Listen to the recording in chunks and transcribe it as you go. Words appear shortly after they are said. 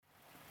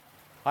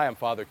Hi, I'm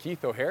Father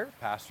Keith O'Hare,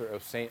 pastor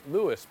of St.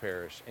 Louis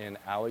Parish in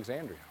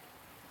Alexandria.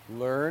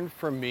 Learn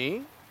from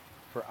me,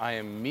 for I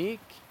am meek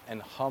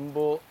and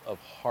humble of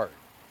heart.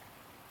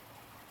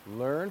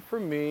 Learn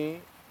from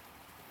me,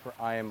 for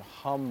I am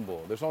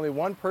humble. There's only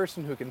one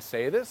person who can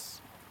say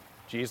this,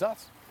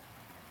 Jesus.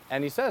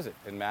 And he says it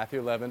in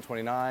Matthew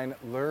 11:29,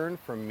 learn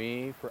from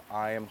me, for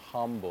I am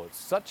humble. It's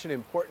such an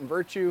important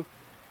virtue.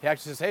 He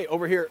actually says, hey,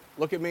 over here,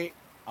 look at me.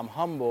 I'm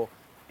humble.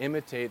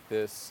 Imitate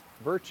this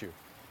virtue.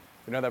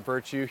 We know that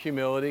virtue,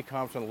 humility,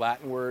 comes from the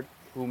Latin word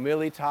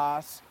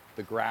humilitas,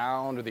 the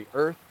ground or the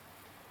earth.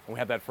 And we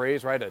have that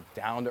phrase, right? A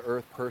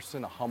down-to-earth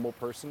person, a humble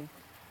person.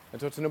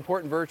 And so it's an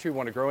important virtue. We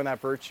want to grow in that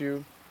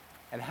virtue.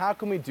 And how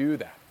can we do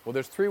that? Well,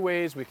 there's three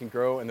ways we can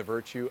grow in the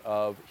virtue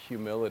of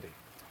humility.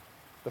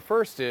 The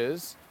first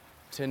is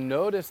to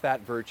notice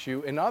that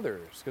virtue in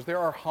others, because there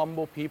are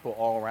humble people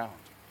all around.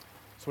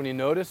 So when you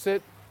notice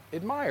it,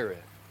 admire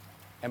it.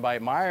 And by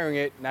admiring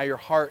it, now your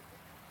heart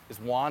is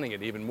wanting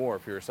it even more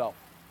for yourself.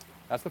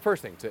 That's the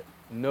first thing, to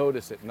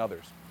notice it in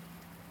others.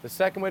 The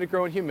second way to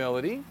grow in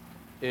humility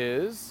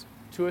is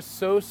to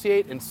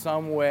associate in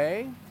some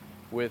way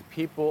with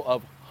people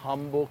of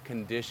humble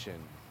condition.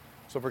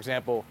 So for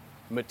example,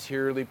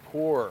 materially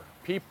poor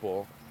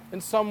people,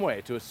 in some way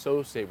to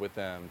associate with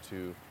them,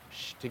 to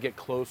get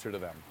closer to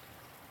them.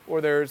 Or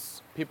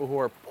there's people who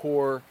are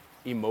poor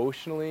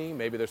emotionally,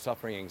 maybe they're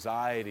suffering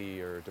anxiety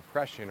or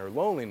depression or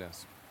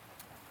loneliness,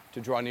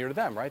 to draw near to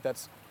them, right?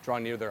 That's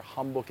drawing near their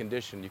humble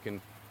condition. You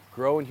can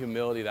grow in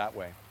humility that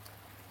way.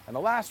 And the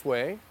last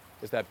way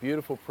is that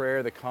beautiful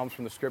prayer that comes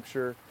from the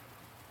scripture,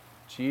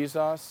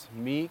 Jesus,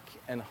 meek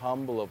and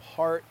humble of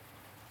heart,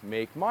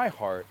 make my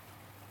heart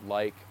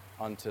like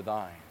unto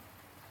thine.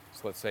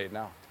 So let's say it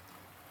now.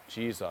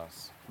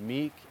 Jesus,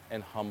 meek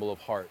and humble of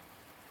heart,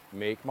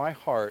 make my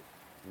heart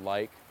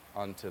like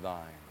unto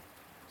thine.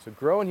 So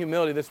grow in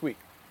humility this week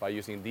by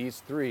using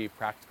these three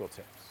practical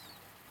tips.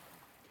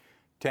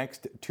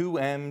 Text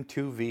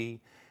 2M2V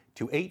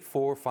to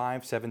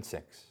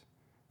 84576.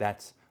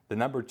 That's the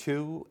number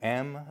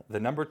 2M, the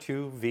number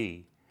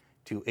 2V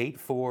to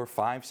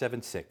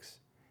 84576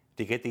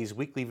 to get these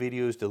weekly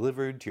videos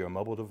delivered to your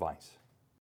mobile device.